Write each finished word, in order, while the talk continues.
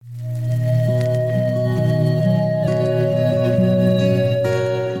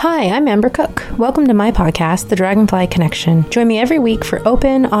Hi, I'm Amber Cook. Welcome to my podcast, The Dragonfly Connection. Join me every week for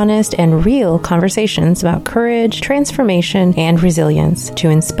open, honest, and real conversations about courage, transformation, and resilience to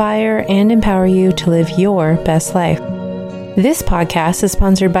inspire and empower you to live your best life. This podcast is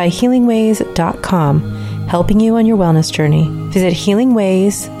sponsored by HealingWays.com, helping you on your wellness journey. Visit Healing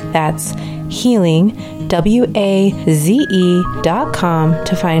Ways, that's healing, WAZE.com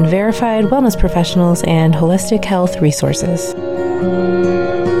to find verified wellness professionals and holistic health resources.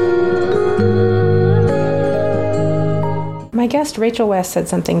 My guest Rachel West said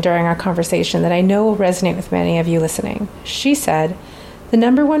something during our conversation that I know will resonate with many of you listening. She said, "The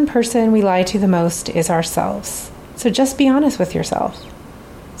number one person we lie to the most is ourselves. So just be honest with yourself."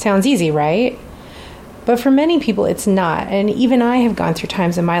 Sounds easy, right? But for many people, it's not. And even I have gone through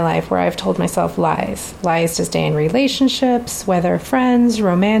times in my life where I've told myself lies. Lies to stay in relationships, whether friends,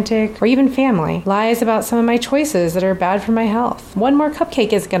 romantic, or even family. Lies about some of my choices that are bad for my health. One more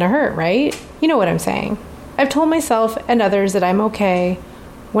cupcake isn't going to hurt, right? You know what I'm saying. I've told myself and others that I'm okay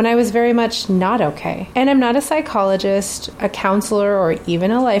when I was very much not okay. And I'm not a psychologist, a counselor, or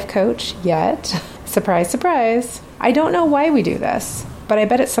even a life coach yet. Surprise, surprise. I don't know why we do this, but I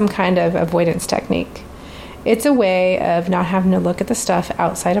bet it's some kind of avoidance technique. It's a way of not having to look at the stuff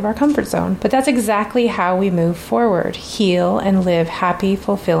outside of our comfort zone. But that's exactly how we move forward, heal, and live happy,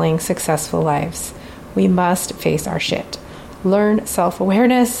 fulfilling, successful lives. We must face our shit, learn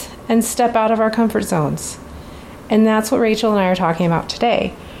self-awareness, and step out of our comfort zones. And that's what Rachel and I are talking about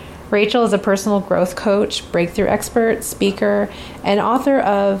today. Rachel is a personal growth coach, breakthrough expert, speaker, and author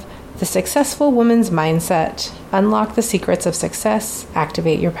of The Successful Woman's Mindset, Unlock the Secrets of Success,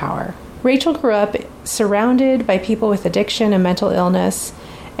 Activate Your Power. Rachel grew up surrounded by people with addiction and mental illness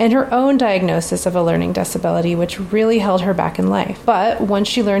and her own diagnosis of a learning disability, which really held her back in life. But once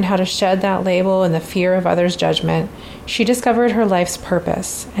she learned how to shed that label and the fear of others' judgment, she discovered her life's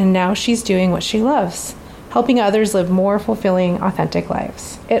purpose, and now she's doing what she loves, helping others live more fulfilling, authentic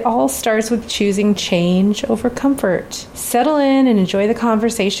lives. It all starts with choosing change over comfort. Settle in and enjoy the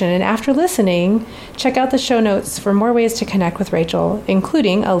conversation, and after listening, check out the show notes for more ways to connect with Rachel,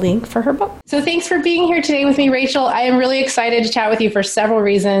 including a link for her book. So thanks for being here today with me, Rachel. I am really excited to chat with you for several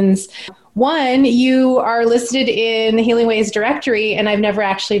reasons. One, you are listed in the Healing Ways directory, and I've never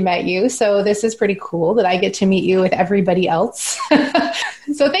actually met you. So this is pretty cool that I get to meet you with everybody else.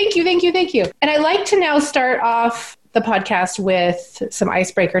 So thank you. And I like to now start off the podcast with some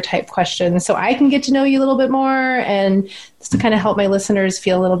icebreaker type questions so I can get to know you a little bit more and just to kind of help my listeners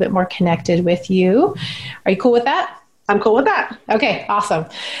feel a little bit more connected with you. Are you cool with that? I'm cool with that. Okay, awesome.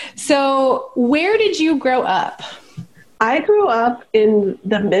 So where did you grow up? I grew up in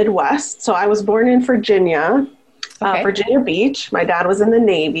the Midwest. So I was born in Virginia, Virginia Beach. My dad was in the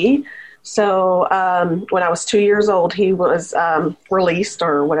Navy. So when I was 2 years old, he was released,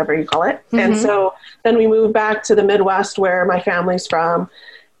 or whatever you call it. Mm-hmm. And so then we moved back to the Midwest, where my family's from,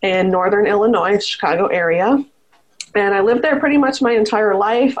 in northern Illinois, Chicago area. And I lived there pretty much my entire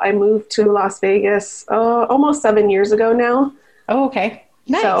life. I moved to Las Vegas almost 7 years ago now. Oh, okay.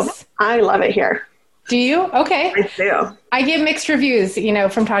 Nice. So I love it here. Do you? Okay. I do. I get mixed reviews,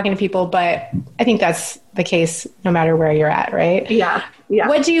 from talking to people, but I think that's the case no matter where you're at, right? Yeah.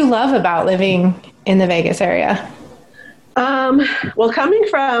 What do you love about living in the Vegas area? Well, coming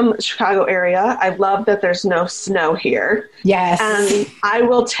from Chicago area, I love that there's no snow here. Yes. And I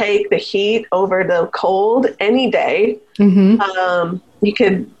will take the heat over the cold any day. Mm-hmm. You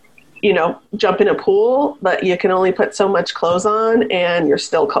could, jump in a pool, but you can only put so much clothes on and you're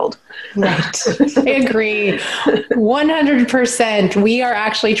still cold. Right. I agree. 100%. We are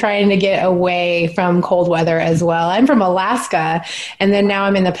actually trying to get away from cold weather as well. I'm from Alaska, and then now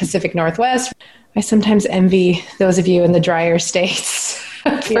I'm in the Pacific Northwest. I sometimes envy those of you in the drier states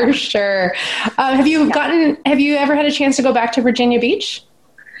for sure. Have you ever had a chance to go back to Virginia Beach?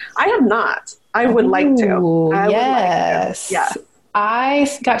 I have not. I would like to. Yes. Yeah. I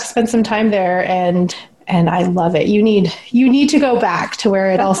got to spend some time there, and I love it. You need to go back to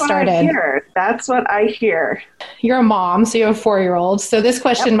where it all started. That's what I hear. You're a mom, so you have a 4-year-old. So this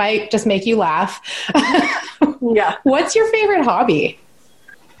question might just make you laugh. Yeah. What's your favorite hobby?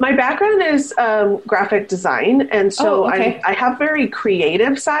 My background is graphic design, and so I have very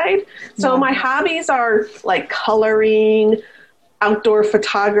creative side. So my hobbies are like coloring, outdoor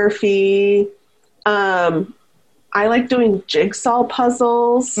photography. I like doing jigsaw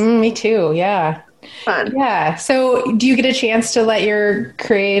puzzles. Me too. Yeah. Fun. Yeah. So do you get a chance to let your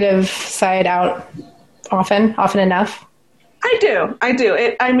creative side out often enough? I do.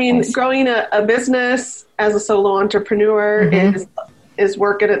 Nice. Growing a business as a solo entrepreneur is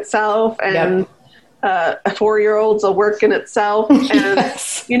work in itself. And a 4-year-old's a work in itself. And,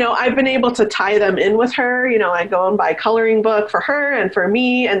 Yes. I've been able to tie them in with her. I go and buy a coloring book for her and for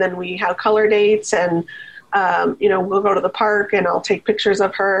me, and then we have color dates, and, we'll go to the park and I'll take pictures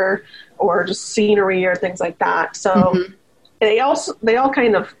of her or just scenery or things like that. So they all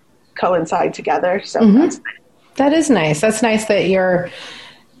kind of coincide together. So that's nice. That is nice. That's nice that you're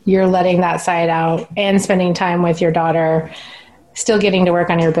letting that side out and spending time with your daughter, still getting to work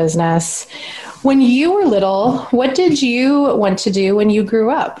on your business. When you were little, what did you want to do when you grew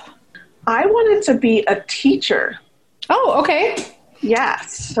up? I wanted to be a teacher. Oh, okay.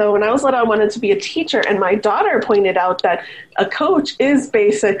 Yes. So when I was little, I wanted to be a teacher, and my daughter pointed out that a coach is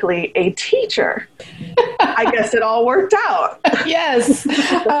basically a teacher. I guess it all worked out. Yes.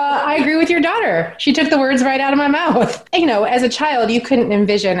 I agree with your daughter. She took the words right out of my mouth. As a child, you couldn't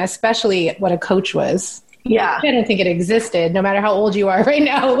envision, especially what a coach was. Yeah. I don't think it existed, no matter how old you are right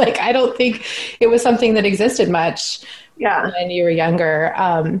now. I don't think it was something that existed much when you were younger.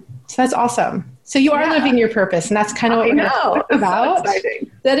 So that's awesome. So you are living your purpose, and that's kind of what we're going to talk about. So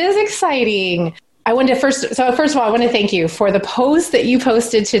exciting. That is exciting. I wanted to first of all, I want to thank you for the post that you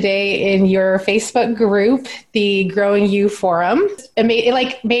posted today in your Facebook group, the Growing You Forum.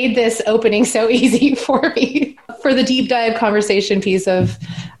 It made this opening so easy for me for the deep dive conversation piece of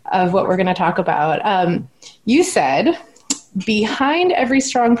what we're going to talk about. You said, behind every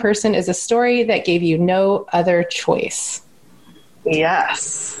strong person is a story that gave you no other choice.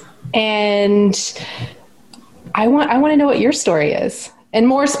 Yes. And I want to know what your story is. And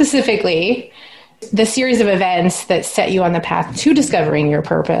more specifically, the series of events that set you on the path to discovering your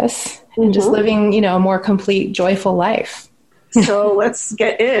purpose and just living, a more complete, joyful life. So let's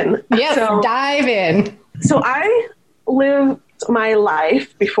get in. Yes, dive in. So I lived my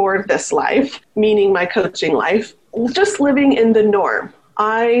life before this life, meaning my coaching life, just living in the norm.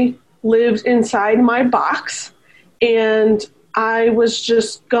 I lived inside my box, and I was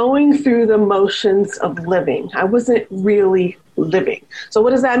just going through the motions of living. I wasn't really living. So what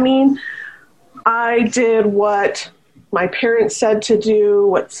does that mean? I did what my parents said to do,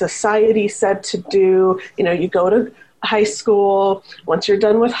 what society said to do. You go to high school. Once you're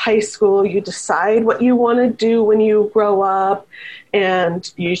done with high school, you decide what you want to do when you grow up, and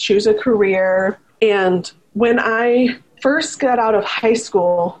you choose a career. And when I first got out of high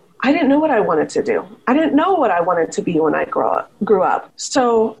school, I didn't know what I wanted to do. I didn't know what I wanted to be when I grew up.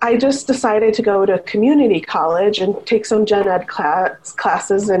 So I just decided to go to community college and take some gen ed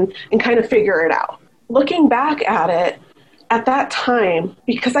classes and kind of figure it out. Looking back at it, at that time,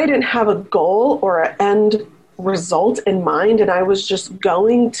 because I didn't have a goal or an end result in mind, and I was just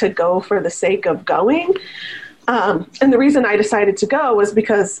going to go for the sake of going. And the reason I decided to go was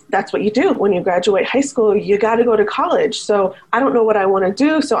because that's what you do when you graduate high school. You got to go to college. So I don't know what I want to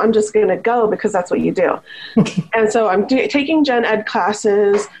do, so I'm just going to go because that's what you do. And so I'm taking gen ed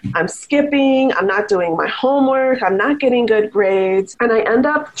classes. I'm skipping. I'm not doing my homework. I'm not getting good grades. And I end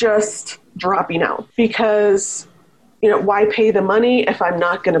up just dropping out because, why pay the money if I'm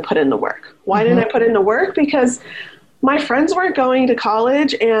not going to put in the work? Why didn't I put in the work? Because my friends weren't going to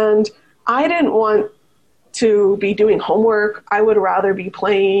college, and I didn't want to be doing homework. I would rather be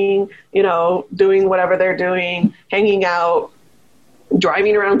playing, doing whatever they're doing, hanging out,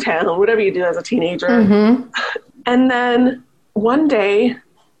 driving around town, whatever you do as a teenager. And then one day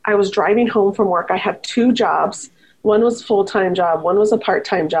I was driving home from work. I had 2 jobs. One was a full-time job. One was a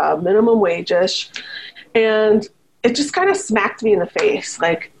part-time job, minimum wage-ish. And it just kind of smacked me in the face.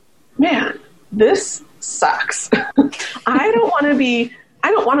 Like, man, this sucks. I don't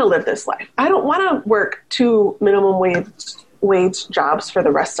want to live this life. I don't want to work 2 minimum wage jobs for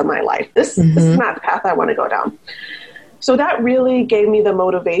the rest of my life. This is not the path I want to go down. So that really gave me the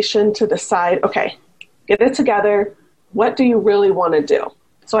motivation to decide, okay, get it together. What do you really want to do?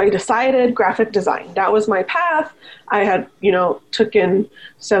 So I decided graphic design. That was my path. I had, took in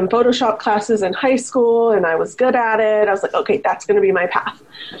some Photoshop classes in high school, and I was good at it. I was like, okay, that's going to be my path.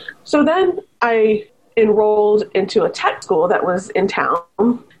 So then I enrolled into a tech school that was in town.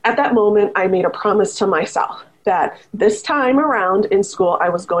 At that moment, I made a promise to myself that this time around in school, I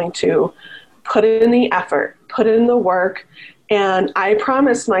was going to put in the effort, put in the work, and I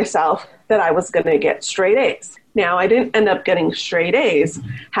promised myself that I was going to get straight A's. Now, I didn't end up getting straight A's.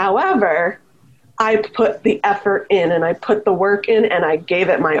 However, I put the effort in, and I put the work in, and I gave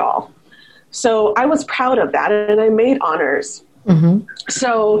it my all. So I was proud of that, and I made honors.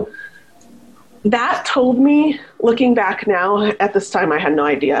 So that told me, looking back now, at this time I had no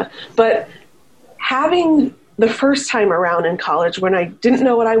idea, but having the first time around in college when I didn't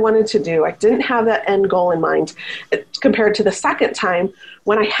know what I wanted to do, I didn't have that end goal in mind, compared to the second time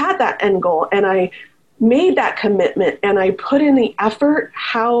when I had that end goal and I made that commitment and I put in the effort,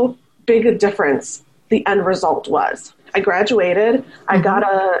 how big a difference the end result was. I graduated. I got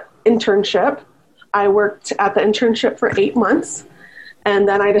an internship. I worked at the internship for 8 months. And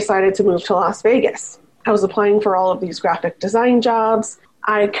then I decided to move to Las Vegas. I was applying for all of these graphic design jobs.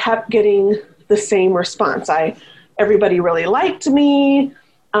 I kept getting the same response. Everybody really liked me.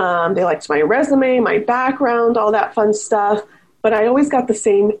 They liked my resume, my background, all that fun stuff. But I always got the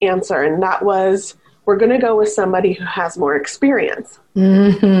same answer. And that was, we're going to go with somebody who has more experience.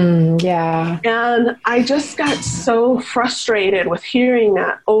 Yeah. And I just got so frustrated with hearing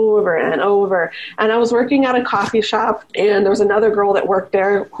that over and over. And I was working at a coffee shop, and there was another girl that worked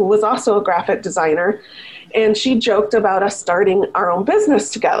there who was also a graphic designer. And she joked about us starting our own business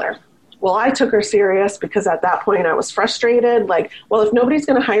together. Well, I took her serious because at that point I was frustrated. Like, well, if nobody's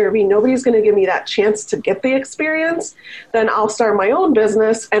going to hire me, nobody's going to give me that chance to get the experience, then I'll start my own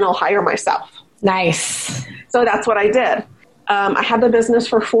business and I'll hire myself. Nice. So that's what I did. I had the business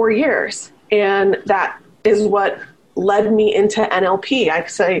for 4 years, and that is what led me into NLP.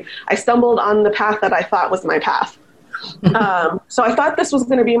 I stumbled on the path that I thought was my path. So I thought this was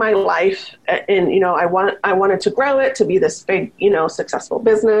going to be my life, and I wanted to grow it to be this big, successful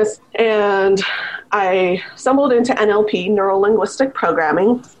business. And I stumbled into NLP, neuro-linguistic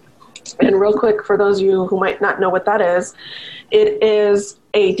programming. And real quick, for those of you who might not know what that is, it is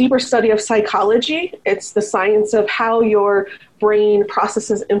a deeper study of psychology. It's the science of how your brain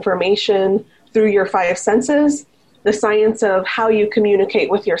processes information through your 5 senses, the science of how you communicate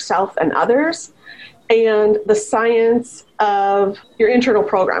with yourself and others, and the science of your internal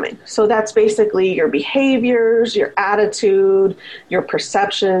programming. So that's basically your behaviors, your attitude, your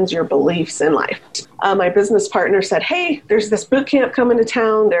perceptions, your beliefs in life. My business partner said, hey, there's this boot camp coming to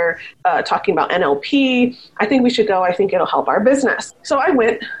town. They're talking about NLP. I think we should go. I think it'll help our business. So I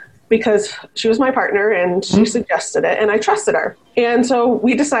went because she was my partner and she suggested it and I trusted her. And so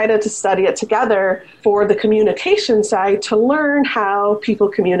we decided to study it together for the communication side to learn how people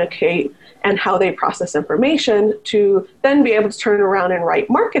communicate and how they process information to then be able to turn around and write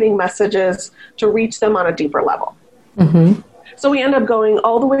marketing messages to reach them on a deeper level. So we end up going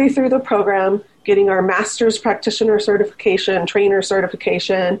all the way through the program, getting our master's practitioner certification, trainer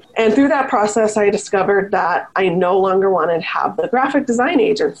certification. And through that process, I discovered that I no longer wanted to have the graphic design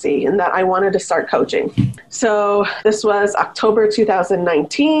agency and that I wanted to start coaching. So this was October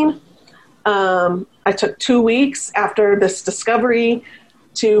 2019. I took 2 weeks after this discovery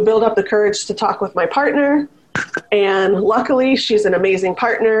to build up the courage to talk with my partner. And luckily, she's an amazing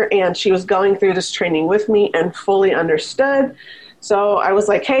partner, and she was going through this training with me and fully understood. So I was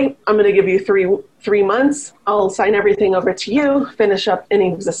like, hey, I'm going to give you three months. I'll sign everything over to you, finish up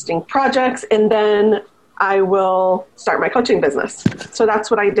any existing projects, and then I will start my coaching business. So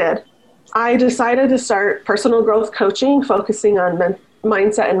that's what I did. I decided to start personal growth coaching, focusing on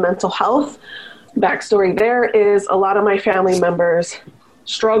mindset and mental health. Backstory there is a lot of my family members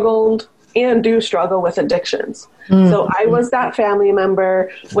struggled and do struggle with addictions. So I was that family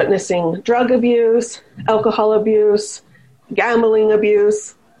member witnessing drug abuse, alcohol abuse, gambling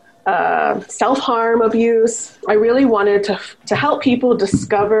abuse, self-harm abuse. I really wanted to help people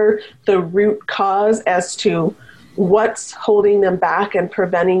discover the root cause as to what's holding them back and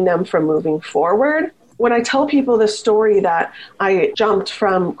preventing them from moving forward. When I tell people the story that I jumped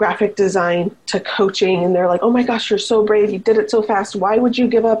from graphic design to coaching, and they're like, oh my gosh, you're so brave. You did it so fast. Why would you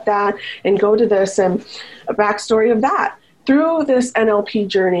give up that and go to this? And a backstory of that. Through this NLP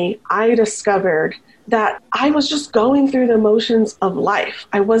journey, I discovered that I was just going through the motions of life.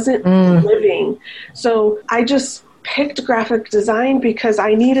 I wasn't living. So I just picked graphic design because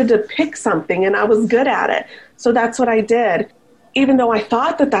I needed to pick something and I was good at it. So that's what I did. Even though I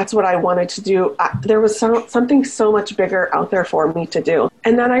thought that that's what I wanted to do, there was something so much bigger out there for me to do.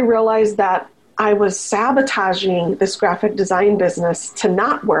 And then I realized that I was sabotaging this graphic design business to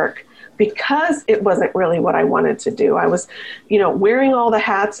not work because it wasn't really what I wanted to do. I was, wearing all the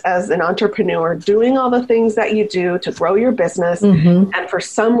hats as an entrepreneur, doing all the things that you do to grow your business. And for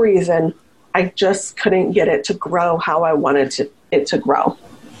some reason, I just couldn't get it to grow how I wanted it to grow.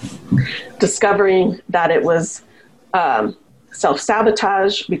 Discovering that it was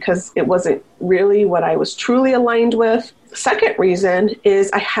self-sabotage because it wasn't really what I was truly aligned with. Second reason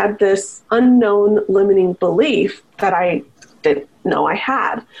is I had this unknown limiting belief that I didn't know I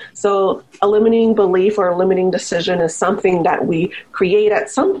had. So a limiting belief or a limiting decision is something that we create at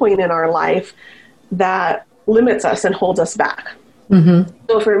some point in our life that limits us and holds us back.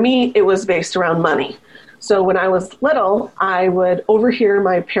 So for me, it was based around money. So when I was little, I would overhear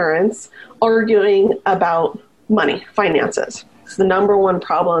my parents arguing about money, finances. It's the number one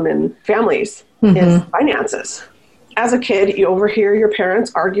problem in families is finances. As a kid, you overhear your parents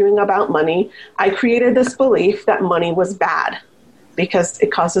arguing about money. I created this belief that money was bad because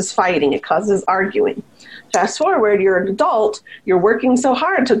it causes fighting, it causes arguing. Fast forward, you're an adult, you're working so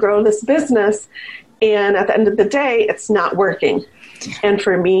hard to grow this business, and at the end of the day, it's not working. And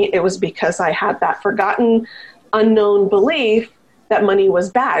for me, it was because I had that forgotten, unknown belief that money was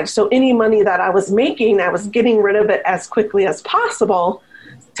bad. So any money that I was making, I was getting rid of it as quickly as possible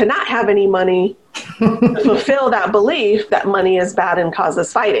to not have any money to fulfill that belief that money is bad and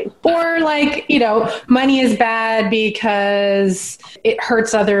causes fighting. Or like, money is bad because it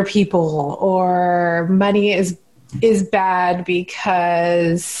hurts other people, or money is bad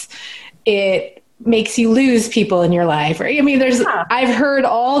because it makes you lose people in your life. Or, I've heard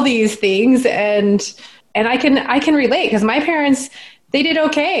all these things, and I can relate, because my parents, they did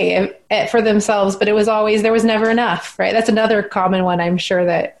okay for themselves, but there was never enough, right? That's another common one I'm sure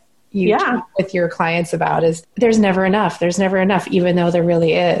that you talk with your clients about, is there's never enough. There's never enough, even though there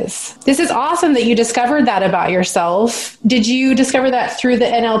really is. This is awesome that you discovered that about yourself. Did you discover that through the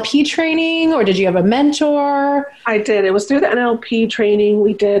NLP training, or did you have a mentor? I did. It was through the NLP training.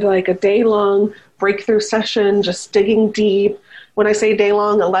 We did like a day-long breakthrough session, just digging deep. When I say day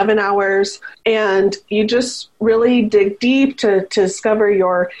long, 11 hours. And you just really dig deep to discover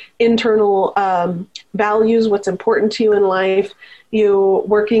your internal values, what's important to you in life. You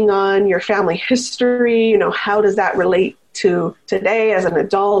working on your family history, how does that relate to today as an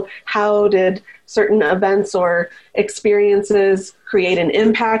adult? How did certain events or experiences create an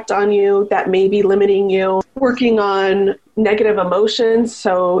impact on you that may be limiting you? Working on negative emotions,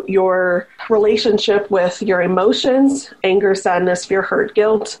 so your relationship with your emotions, anger, sadness, fear, hurt,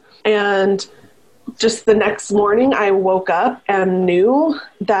 guilt. And just the next morning, I woke up and knew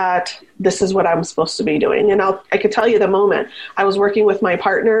that this is what I'm supposed to be doing. And I could tell you the moment I was working with my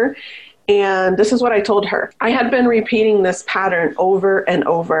partner, and this is what I told her. I had been repeating this pattern over and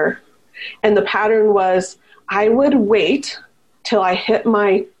over. And the pattern was, I would wait till I hit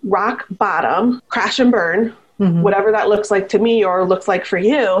my rock bottom, crash and burn, whatever that looks like to me or looks like for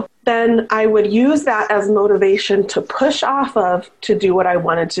you. Then I would use that as motivation to push off of to do what I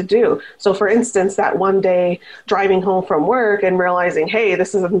wanted to do. So for instance, that one day driving home from work and realizing, hey,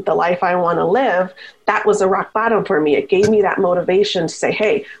 this isn't the life I want to live, that was a rock bottom for me. It gave me that motivation to say,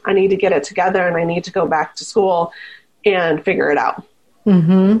 hey, I need to get it together and I need to go back to school and figure it out.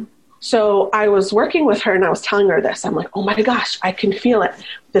 So I was working with her and I was telling her this. I'm like, oh my gosh, I can feel it.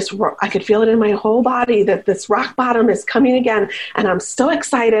 I could feel it in my whole body that this rock bottom is coming again. And I'm so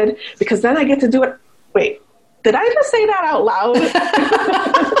excited because then I get to do it. Wait, did I just say that out loud?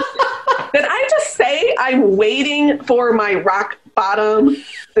 Did I just say I'm waiting for my rock bottom,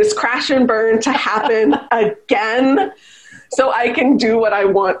 this crash and burn to happen again? So I can do what I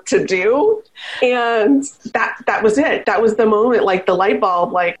want to do. And that was it. That was the moment, like the light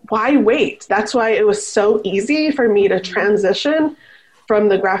bulb, like, why wait? That's why it was so easy for me to transition from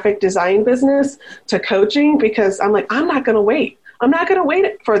the graphic design business to coaching, because I'm like, I'm not going to wait. I'm not going to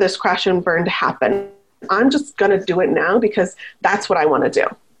wait for this crash and burn to happen. I'm just going to do it now because that's what I want to do.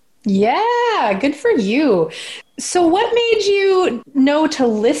 Yeah, good for you. So what made you know to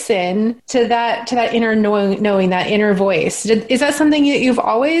listen to that inner knowing, that inner voice? Is that something that you've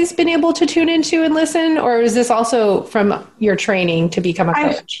always been able to tune into and listen? Or is this also from your training to become a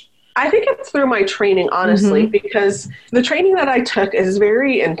coach? I think it's through my training, honestly, because the training that I took is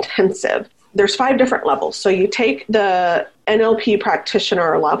very intensive. There's 5 different levels. So you take the NLP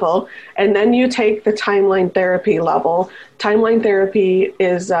practitioner level, and then you take the timeline therapy level. Timeline therapy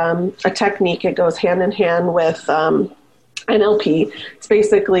is a technique. It goes hand in hand with NLP. It's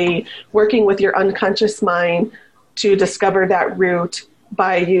basically working with your unconscious mind to discover that root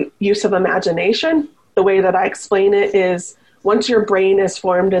by use of imagination. The way that I explain it is, once your brain is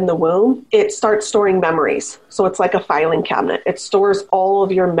formed in the womb, it starts storing memories. So it's like a filing cabinet. It stores all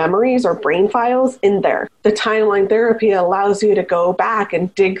of your memories or brain files in there. The timeline therapy allows you to go back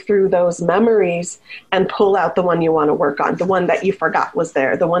and dig through those memories and pull out the one you want to work on, the one that you forgot was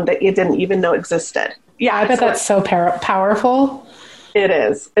there, the one that you didn't even know existed. Yeah, I bet that's so powerful. It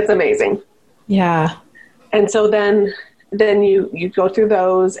is. It's amazing. Yeah. And so then you go through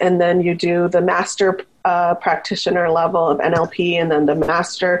those, and then you do the master practitioner level of NLP, and then the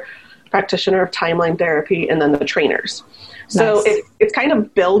master practitioner of timeline therapy, and then the trainers. So it's kind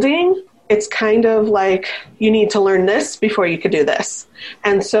of building. It's kind of like you need to learn this before you could do this.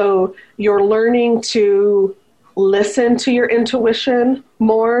 And so you're learning to listen to your intuition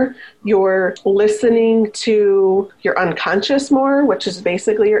more. You're listening to your unconscious more, which is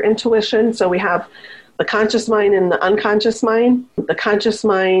basically your intuition. So we have the conscious mind and the unconscious mind. The conscious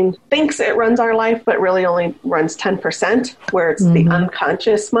mind thinks it runs our life, but really only runs 10%, where it's the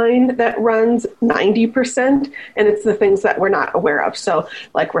unconscious mind that runs 90%. And it's the things that we're not aware of. So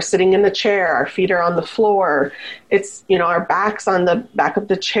like we're sitting in the chair, our feet are on the floor. It's, our back's on the back of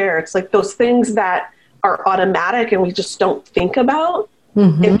the chair. It's like those things that are automatic and we just don't think about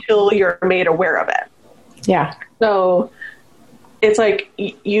until you're made aware of it. Yeah. So it's like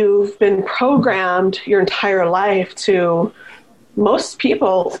you've been programmed your entire life to, most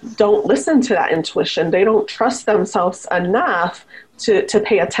people don't listen to that intuition. They don't trust themselves enough to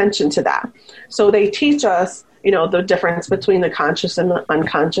pay attention to that. So they teach us, the difference between the conscious and the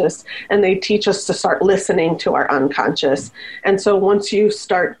unconscious, and they teach us to start listening to our unconscious. And so once you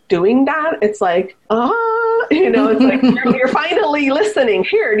start doing that, it's like, it's like you're finally listening.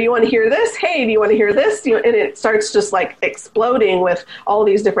 Here, do you want to hear this? Hey, do you want to hear this? And it starts just like exploding with all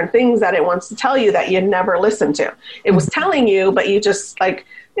these different things that it wants to tell you that you never listened to. It was telling you, but you just like,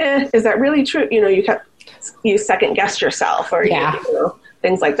 is that really true? You second guess yourself, or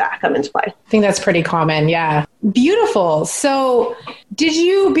things like that come into play. I think that's pretty common. Yeah. Beautiful. So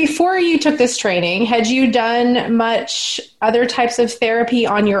before you took this training, had you done much other types of therapy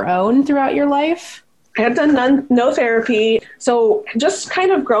on your own throughout your life? I had done no therapy. So just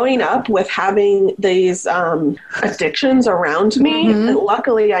kind of growing up with having these addictions around me. And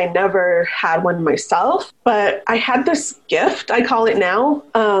luckily, I never had one myself, but I had this gift, I call it now,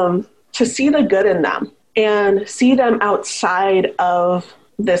 to see the good in them and see them outside of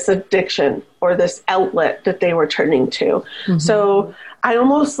this addiction or this outlet that they were turning to. So I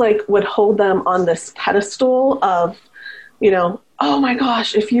almost like would hold them on this pedestal of, oh my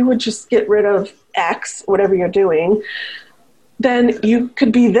gosh, if you would just get rid of X, whatever you're doing, then you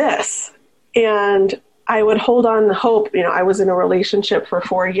could be this. And I would hold on the hope. I was in a relationship for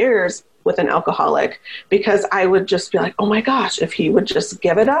 4 years with an alcoholic because I would just be like, oh my gosh, if he would just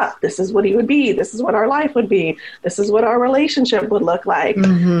give it up, this is what he would be. This is what our life would be. This is what our relationship would look like.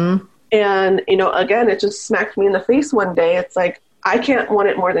 And, again, it just smacked me in the face one day. It's like, I can't want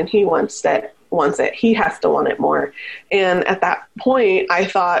it more than he wants it. He has to want it more. And at that point, I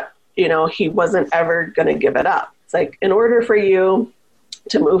thought, he wasn't ever going to give it up. It's like, in order for you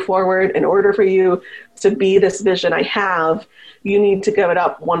to move forward, in order for you to be this vision I have, you need to give it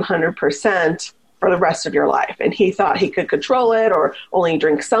up 100% for the rest of your life. And he thought he could control it or only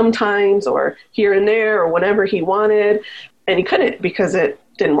drink sometimes or here and there or whenever he wanted. And he couldn't because it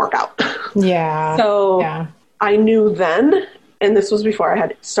didn't work out. Yeah. So I knew then, and this was before I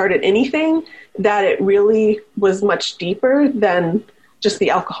had started anything, that it really was much deeper than just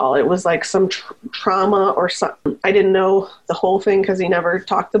the alcohol. It was like some trauma or something. I didn't know the whole thing because he never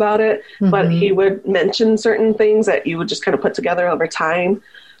talked about it, but he would mention certain things that you would just kind of put together over time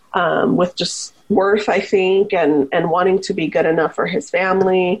with just worth, I think, and wanting to be good enough for his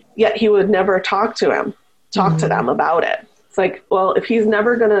family. Yet he would never talk to them about it. It's like, well, if he's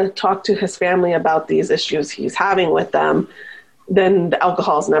never going to talk to his family about these issues he's having with them, then the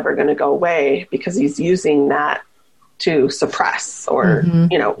alcohol is never going to go away because he's using that to suppress or,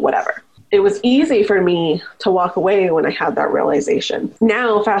 whatever. It was easy for me to walk away when I had that realization.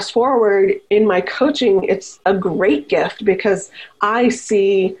 Now, fast forward in my coaching, it's a great gift because I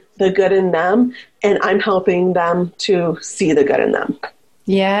see the good in them and I'm helping them to see the good in them.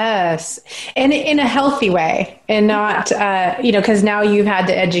 Yes. And in a healthy way and not, because now you've had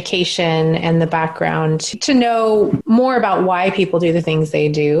the education and the background to know more about why people do the things they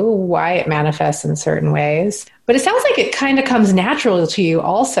do, why it manifests in certain ways. But it sounds like it kind of comes natural to you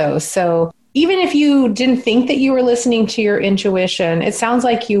also. So even if you didn't think that you were listening to your intuition, it sounds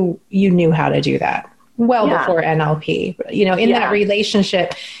like you knew how to do that before NLP. In that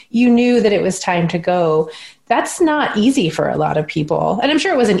relationship, you knew that it was time to go. That's not easy for a lot of people. And I'm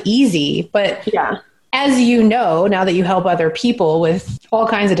sure it wasn't easy, but as you know, now that you help other people with all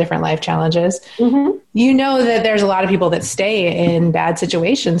kinds of different life challenges, you know that there's a lot of people that stay in bad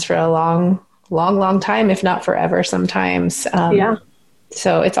situations for a long time, if not forever sometimes.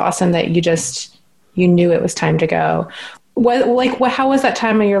 So it's awesome that you knew it was time to go. How was that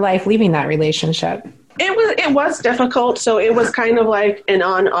time of your life leaving that relationship? It was difficult. So it was kind of like an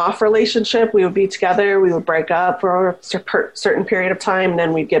on-off relationship. We would be together. We would break up for a certain period of time. And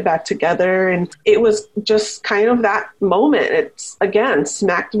then we'd get back together. And it was just kind of that moment. It's, again,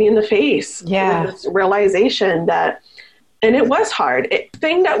 smacked me in the face. Yeah. With this realization that, and it was hard. The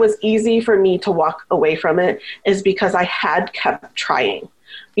thing that was easy for me to walk away from it is because I had kept trying.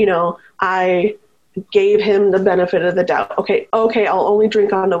 I gave him the benefit of the doubt. Okay, I'll only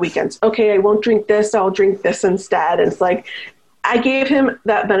drink on the weekends. Okay, I won't drink this. I'll drink this instead. And it's like, I gave him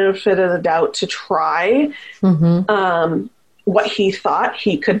that benefit of the doubt to try what he thought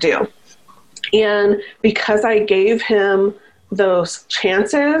he could do. And because I gave him those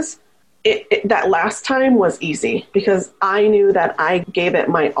chances, that last time was easy because I knew that I gave it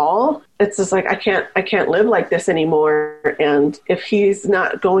my all. It's just like, I can't live like this anymore. And if he's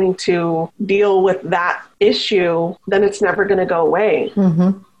not going to deal with that issue, then it's never going to go away.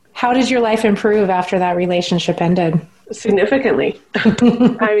 Mm-hmm. How did your life improve after that relationship ended? Significantly.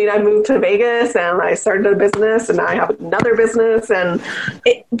 I mean, I moved to Vegas and I started a business and I have another business.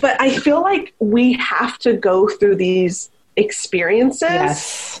 But I feel like we have to go through these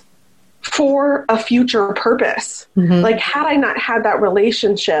experiences for a future purpose. Like, had I not had that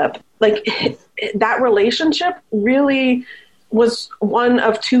relationship, like that relationship really was one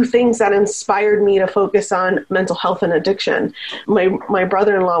of two things that inspired me to focus on mental health and addiction. My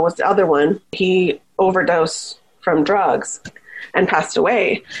brother-in-law was the other one. He overdosed from drugs and passed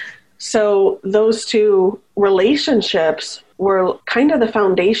away. So those two relationships were kind of the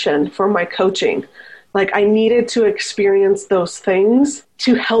foundation for my coaching. Like, I needed to experience those things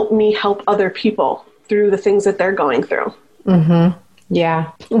to help me help other people through the things that they're going through. Mm-hmm.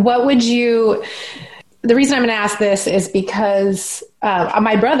 Yeah. The reason I'm going to ask this is because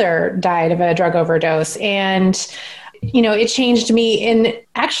my brother died of a drug overdose, and it changed me in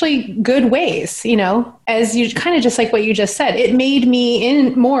actually good ways, as you kind of just like what you just said. It made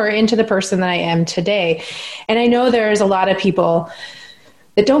me more into the person that I am today. And I know there's a lot of people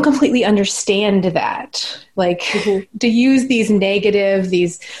that don't completely understand that, like to use these negative,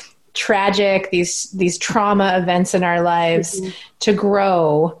 these tragic, these trauma events in our lives to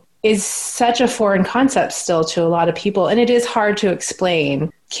grow is such a foreign concept still to a lot of people. And it is hard to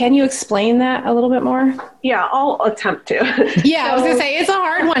explain. Can you explain that a little bit more? Yeah, I'll attempt to. Yeah, I was going to say, it's a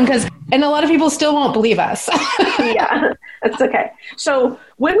hard one and a lot of people still won't believe us. Yeah, that's okay. So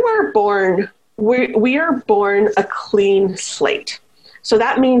when we're born, we are born a clean slate. So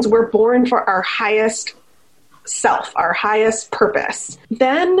that means we're born for our highest self, our highest purpose.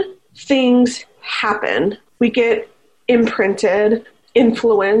 Then things happen. We get imprinted,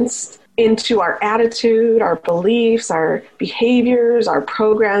 influenced into our attitude, our beliefs, our behaviors, our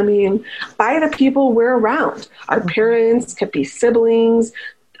programming by the people we're around. Our parents, could be siblings,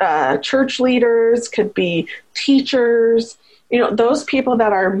 church leaders, could be teachers, those people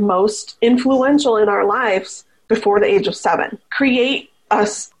that are most influential in our lives before the age of 7 create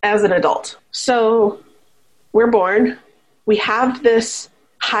us as an adult. So we're born, we have this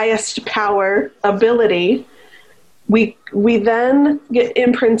highest power ability. We then get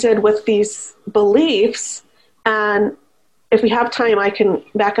imprinted with these beliefs. And if we have time, I can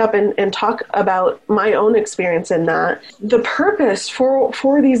back up and talk about my own experience in that. The purpose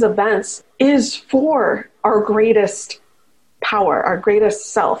for these events is for our greatest power, our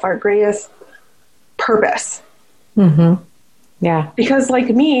greatest self, our greatest purpose. Mm-hmm. Yeah. Because like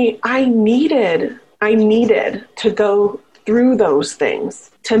me, I needed to go through those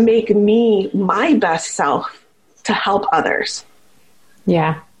things to make me my best self to help others.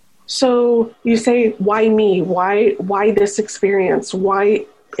 Yeah. So you say, why me? Why this experience? Why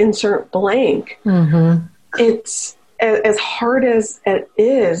insert blank? Mm-hmm. It's as hard as it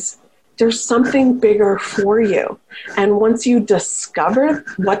is, there's something bigger for you. And once you discover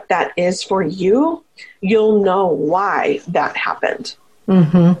what that is for you, you'll know why that happened.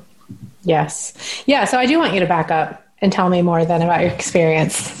 Mm-hmm. Yes. Yeah. So I do want you to back up and tell me more then about your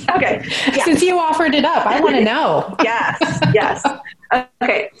experience. Okay. Yeah. Since you offered it up, I want to know. Yes.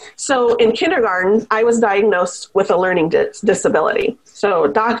 Okay. So in kindergarten, I was diagnosed with a learning disability. So a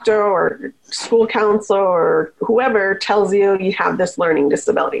doctor or school counselor or whoever tells you you have this learning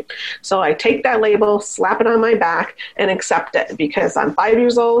disability. So I take that label, slap it on my back, and accept it because I'm 5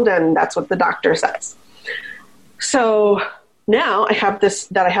 years old and that's what the doctor says. So now I have this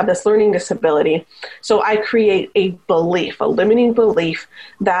learning disability. So I create a limiting belief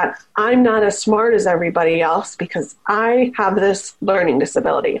that I'm not as smart as everybody else because I have this learning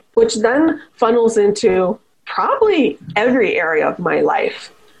disability, which then funnels into probably every area of my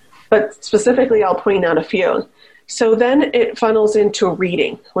life. But specifically, I'll point out a few. So then it funnels into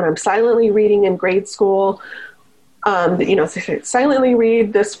reading. When I'm silently reading in grade school, silently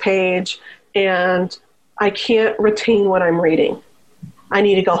read this page and I can't retain what I'm reading. I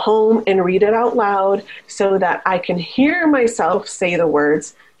need to go home and read it out loud so that I can hear myself say the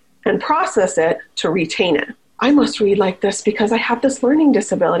words and process it to retain it. I must read like this because I have this learning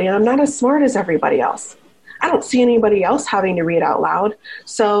disability and I'm not as smart as everybody else. I don't see anybody else having to read out loud,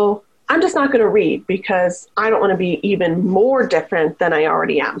 so I'm just not going to read because I don't want to be even more different than I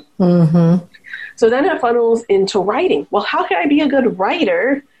already am. So then it funnels into writing. Well, how can I be a good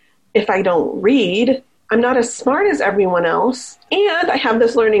writer if I don't read? I'm not as smart as everyone else, and I have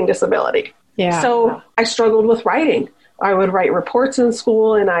this learning disability. Yeah. So I struggled with writing. I would write reports in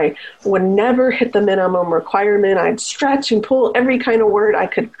school and I would never hit the minimum requirement. I'd stretch and pull every kind of word I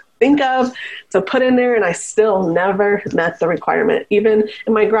could think of to put in there, and I still never met the requirement. Even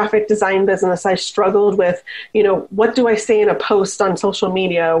in my graphic design business, I struggled with, what do I say in a post on social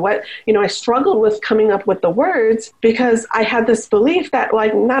media? I struggled with coming up with the words because I had this belief that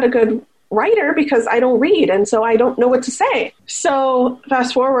I'm not a good writer because I don't read. And so I don't know what to say. So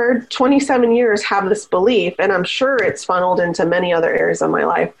fast forward 27 years, have this belief, and I'm sure it's funneled into many other areas of my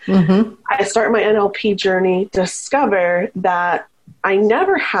life. I start my NLP journey, discover that I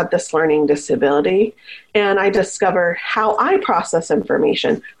never had this learning disability, and I discover how I process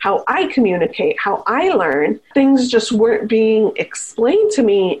information, how I communicate, how I learn. Things just weren't being explained to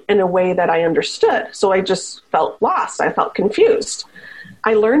me in a way that I understood. So I just felt lost. I felt confused.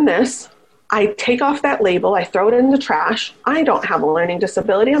 I learned this. I take off that label. I throw it in the trash. I don't have a learning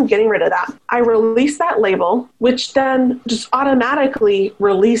disability. I'm getting rid of that. I release that label, which then just automatically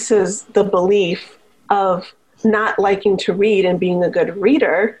releases the belief of not liking to read and being a good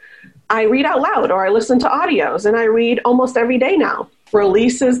reader. I read out loud or I listen to audios, and I read almost every day now.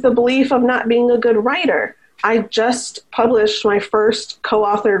 Releases the belief of not being a good writer. I just published my first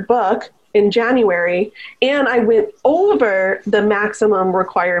co-authored book in January, and I went over the maximum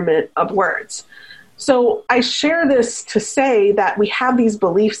requirement of words. So I share this to say that we have these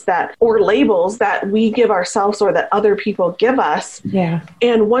beliefs or labels that we give ourselves or that other people give us. Yeah.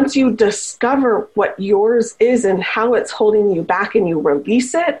 And once you discover what yours is and how it's holding you back and you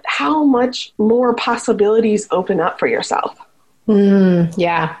release it, how much more possibilities open up for yourself.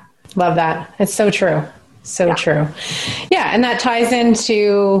 Yeah. Love that. It's so true. So true. Yeah. And that ties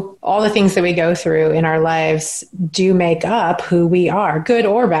into all the things that we go through in our lives do make up who we are, good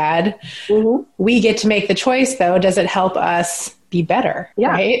or bad. We get to make the choice, though. Does it help us be better?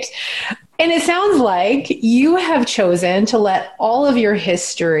 Right. And it sounds like you have chosen to let all of your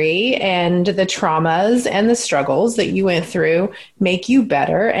history and the traumas and the struggles that you went through make you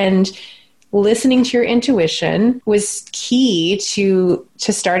better. And listening to your intuition was key to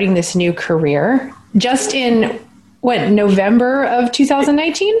starting this new career. Just in, November of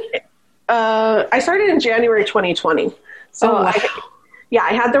 2019? I started in January 2020. So I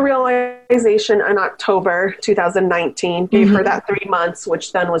had the realization in October 2019, gave her that 3 months,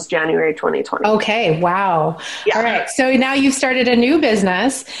 which then was January 2020. Okay. Wow. Yeah. All right. So now you've started a new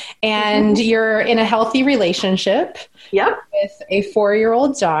business and you're in a healthy relationship. Yep. With a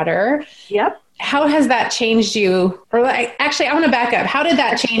 4-year-old daughter. Yep. How has that changed you? Or actually, I want to back up. How did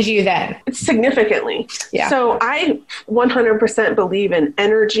that change you then? Significantly. Yeah. So I 100% believe in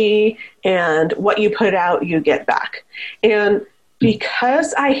energy, and what you put out, you get back. And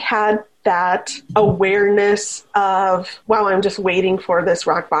because I had that awareness of, wow, I'm just waiting for this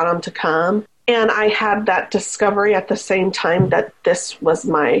rock bottom to come. And I had that discovery at the same time that this was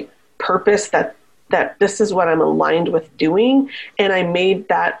my purpose, that this is what I'm aligned with doing. And I made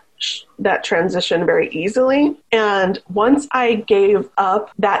that transition very easly. And once I gave up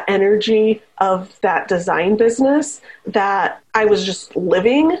that energy of that design business that I was just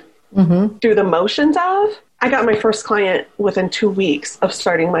living through the motions of, I got my first client within 2 weeks of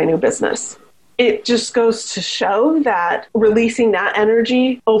starting my new business. It just goes to show that releasing that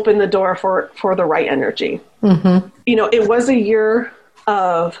energy opened the door for the right energy. It was a year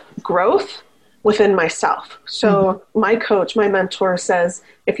of growth within myself. So my coach, my mentor says,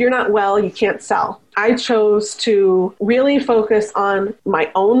 if you're not well, you can't sell. I chose to really focus on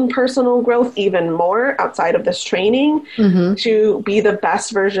my own personal growth even more outside of this training to be the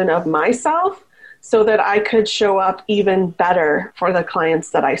best version of myself so that I could show up even better for the clients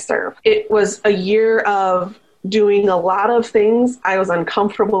that I serve. It was a year of doing a lot of things I was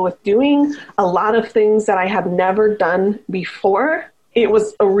uncomfortable with doing, a lot of things that I had never done before. It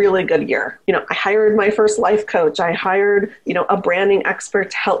was a really good year. I hired my first life coach. I hired, a branding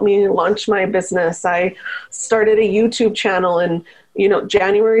expert to help me launch my business. I started a YouTube channel and,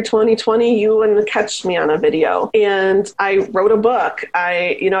 January 2020, you wouldn't catch me on a video. And I wrote a book.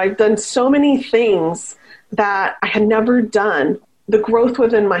 I've done so many things that I had never done. The growth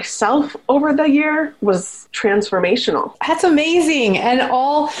within myself over the year was transformational. That's amazing. And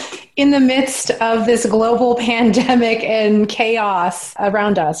all in the midst of this global pandemic and chaos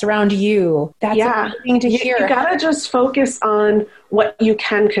around us, around you. That's amazing to hear. You got to just focus on what you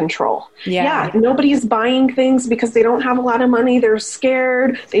can control. Yeah. Nobody's buying things because they don't have a lot of money. They're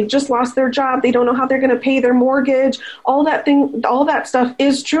scared. They've just lost their job. They don't know how they're going to pay their mortgage. All that stuff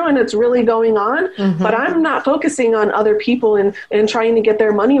is true, and it's really going on. Mm-hmm. But I'm not focusing on other people and trying to get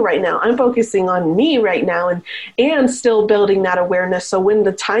their money right now. I'm focusing on me right now and still building that awareness. So when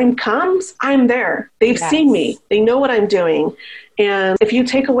the time comes, I'm there. They've seen me. They know what I'm doing. And if you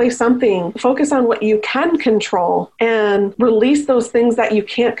take away something, focus on what you can control and release those things that you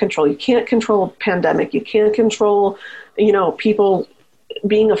can't control. You can't control a pandemic. You can't control, people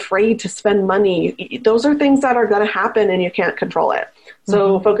being afraid to spend money. Those are things that are going to happen and you can't control it.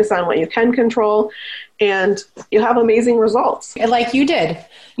 So focus on what you can control and you'll have amazing results. Like you did.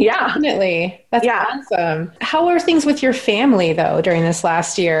 Yeah. Definitely. That's awesome. How are things with your family, though, during this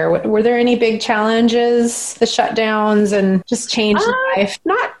last year? Were there any big challenges, the shutdowns and just change in life?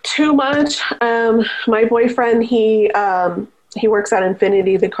 Not too much. My boyfriend, he works at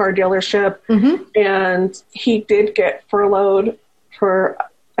Infinity, the car dealership, and he did get furloughed for,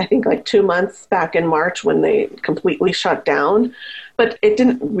 I think, like 2 months back in March when they completely shut down. But it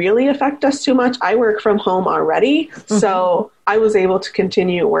didn't really affect us too much. I work from home already, so I was able to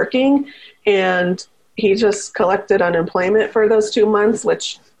continue working. And he just collected unemployment for those 2 months,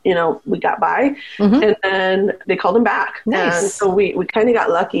 which, we got by. And then they called him back. Nice. And so we kind of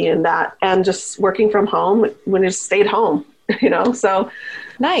got lucky in that. And just working from home, we just stayed home, so.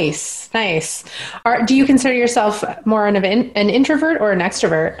 Nice. Do you consider yourself more an introvert or an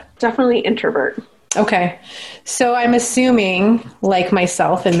extrovert? Definitely introvert. Okay. So I'm assuming, like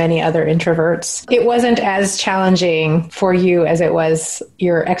myself and many other introverts, it wasn't as challenging for you as it was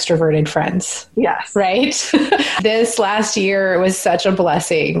your extroverted friends. Yes. Right? This last year was such a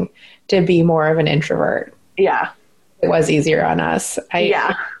blessing to be more of an introvert. Yeah. It was easier on us.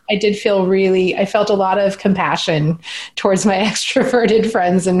 I did feel I felt a lot of compassion towards my extroverted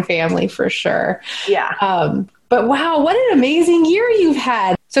friends and family for sure. Yeah. But wow, what an amazing year you've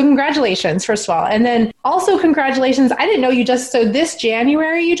had. So congratulations, first of all. And then also congratulations. I didn't know so this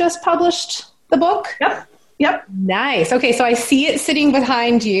January you just published the book? Yep. Nice. Okay. So I see it sitting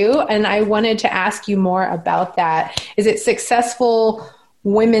behind you and I wanted to ask you more about that. Is it Successful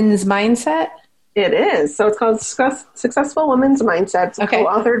Women's Mindset? It is. So it's called Successful Women's Mindset. It's a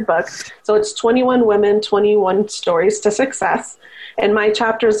co-authored book. So it's 21 women, 21 stories to success. And my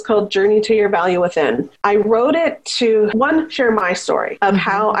chapter is called Journey to Your Value Within. I wrote it to, one, share my story of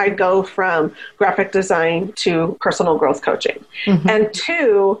how I go from graphic design to personal growth coaching. And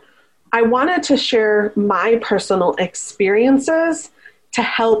two, I wanted to share my personal experiences to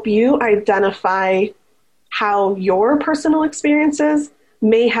help you identify how your personal experiences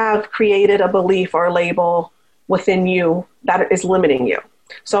may have created a belief or label within you that is limiting you.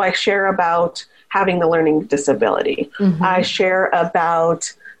 So I share about having the learning disability. I share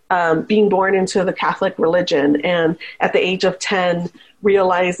about being born into the Catholic religion and at the age of 10,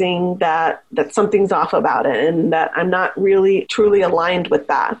 realizing that something's off about it and that I'm not really truly aligned with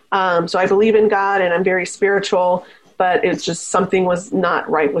that. So I believe in God and I'm very spiritual, but it's just something was not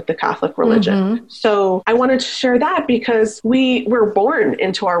right with the Catholic religion. So I wanted to share that because we were born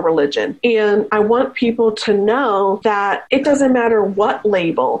into our religion. And I want people to know that it doesn't matter what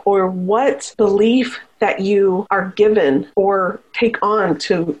label or what belief that you are given or take on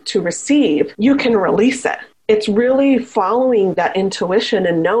to receive, you can release it. It's really following that intuition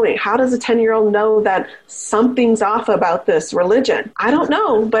and knowing. How does a 10-year-old know that something's off about this religion? I don't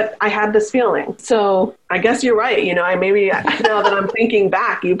know, but I had this feeling. So I guess you're right. Now that I'm thinking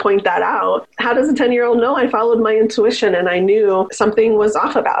back, you point that out. How does a 10-year-old know? I followed my intuition and I knew something was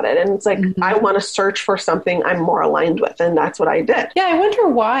off about it. And it's like, I want to search for something I'm more aligned with. And that's what I did. Yeah, I wonder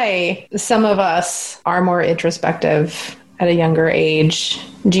why some of us are more introspective at a younger age.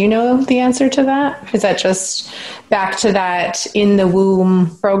 Do you know the answer to that? Is that just back to that in the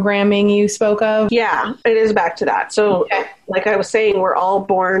womb programming you spoke of? Yeah, it is back to that. So like I was saying, we're all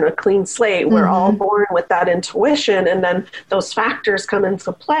born a clean slate. We're all born with that intuition. And then those factors come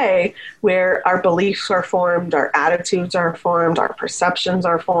into play where our beliefs are formed, our attitudes are formed, our perceptions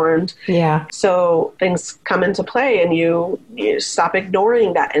are formed. Yeah. So things come into play and you stop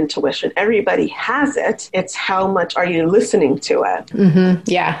ignoring that intuition. Everybody has it. It's how much are you listening to it?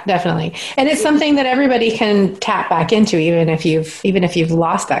 Yeah, definitely. And it's something that everybody can tap back into, even if you've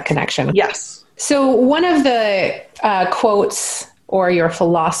lost that connection. Yes. So one of the quotes or your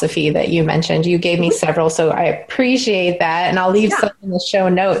philosophy that you mentioned, you gave me several, so I appreciate that. And I'll leave some in the show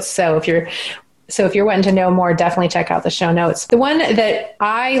notes. So if you're So if you're wanting to know more, definitely check out the show notes. The one that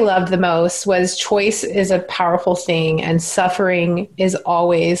I loved the most was choice is a powerful thing and suffering is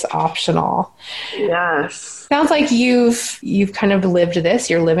always optional. Yes. Sounds like you've kind of lived this.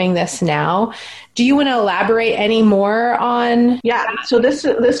 You're living this now. Do you want to elaborate any more on? Yeah. So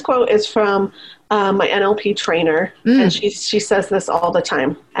this quote is from my NLP trainer, and she says this all the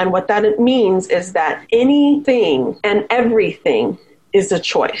time. And what that means is that anything and everything is a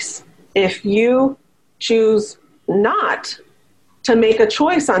choice. If you choose not to make a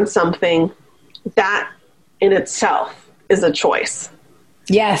choice on something, that in itself is a choice.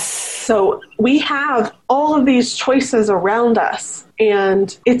 Yes. So we have all of these choices around us,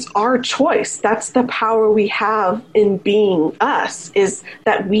 and it's our choice. That's the power we have in being us, is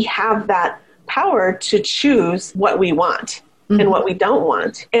that we have that power to choose what we want and what we don't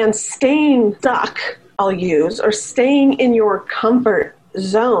want. And staying stuck, I'll use, or staying in your comfort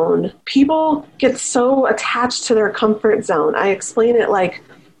zone, people get so attached to their comfort zone. I explain it like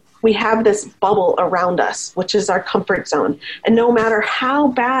we have this bubble around us, which is our comfort zone. And no matter how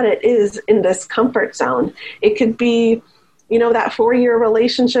bad it is in this comfort zone, it could be, that 4-year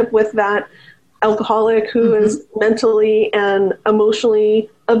relationship with that alcoholic who is mentally and emotionally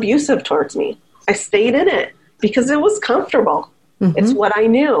abusive towards me. I stayed in it because it was comfortable. It's what I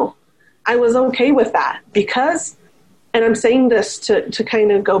knew. I was okay with that because, and I'm saying this to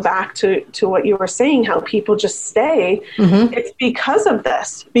kind of go back to what you were saying, how people just stay. It's because of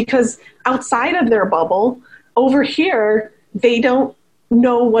this, because outside of their bubble, over here, they don't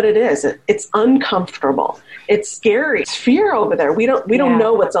know what it is. It's uncomfortable. It's scary. It's fear over there. We don't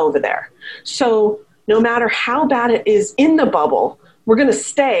know what's over there. So no matter how bad it is in the bubble, we're going to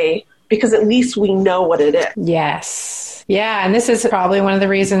stay because at least we know what it is. Yes. Yeah. And this is probably one of the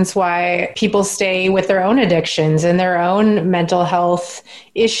reasons why people stay with their own addictions and their own mental health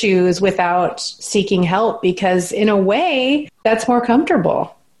issues without seeking help, because in a way that's more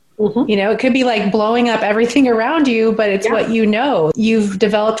comfortable. It could be like blowing up everything around you, but it's what you know. You've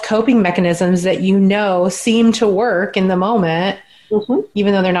developed coping mechanisms that seem to work in the moment,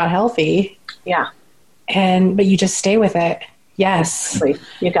 even though they're not healthy. Yeah. But you just stay with it. Yes.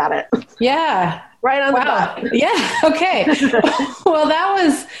 You got it. Yeah. Right on the dot. Yeah. Okay. Well, that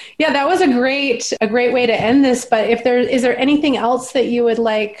was a great way to end this. But is there anything else that you would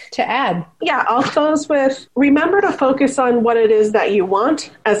like to add? Yeah, I'll close with, remember to focus on what it is that you want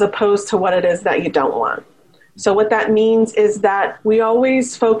as opposed to what it is that you don't want. So what that means is that we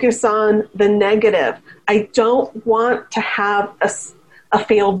always focus on the negative. I don't want to have a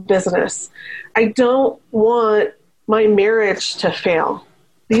failed business. I don't want my marriage to fail.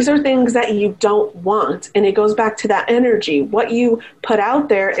 These are things that you don't want. And it goes back to that energy. What you put out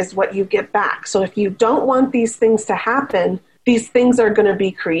there is what you get back. So if you don't want these things to happen, these things are going to be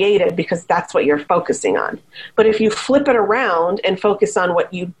created because that's what you're focusing on. But if you flip it around and focus on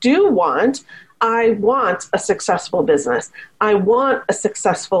what you do want, I want a successful business. I want a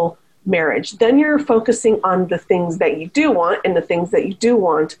successful marriage. Then you're focusing on the things that you do want, and the things that you do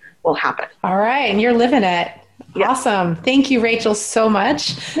want will happen. All right. And you're living it. Yeah. Awesome. Thank you, Rachel, so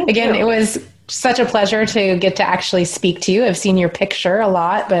much. Again, it was such a pleasure to get to actually speak to you. I've seen your picture a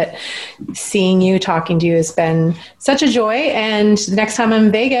lot, but seeing you, talking to you has been such a joy. And the next time I'm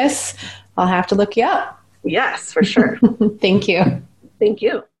in Vegas, I'll have to look you up. Yes, for sure. Thank you. Thank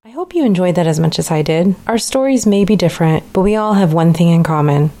you. I hope you enjoyed that as much as I did. Our stories may be different, but we all have one thing in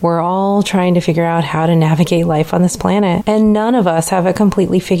common. We're all trying to figure out how to navigate life on this planet, and none of us have it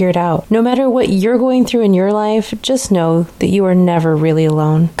completely figured out. No matter what you're going through in your life, just know that you are never really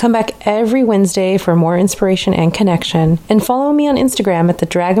alone. Come back every Wednesday for more inspiration and connection, and follow me on Instagram at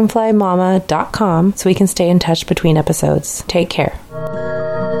thedragonflymama.com so we can stay in touch between episodes. Take care.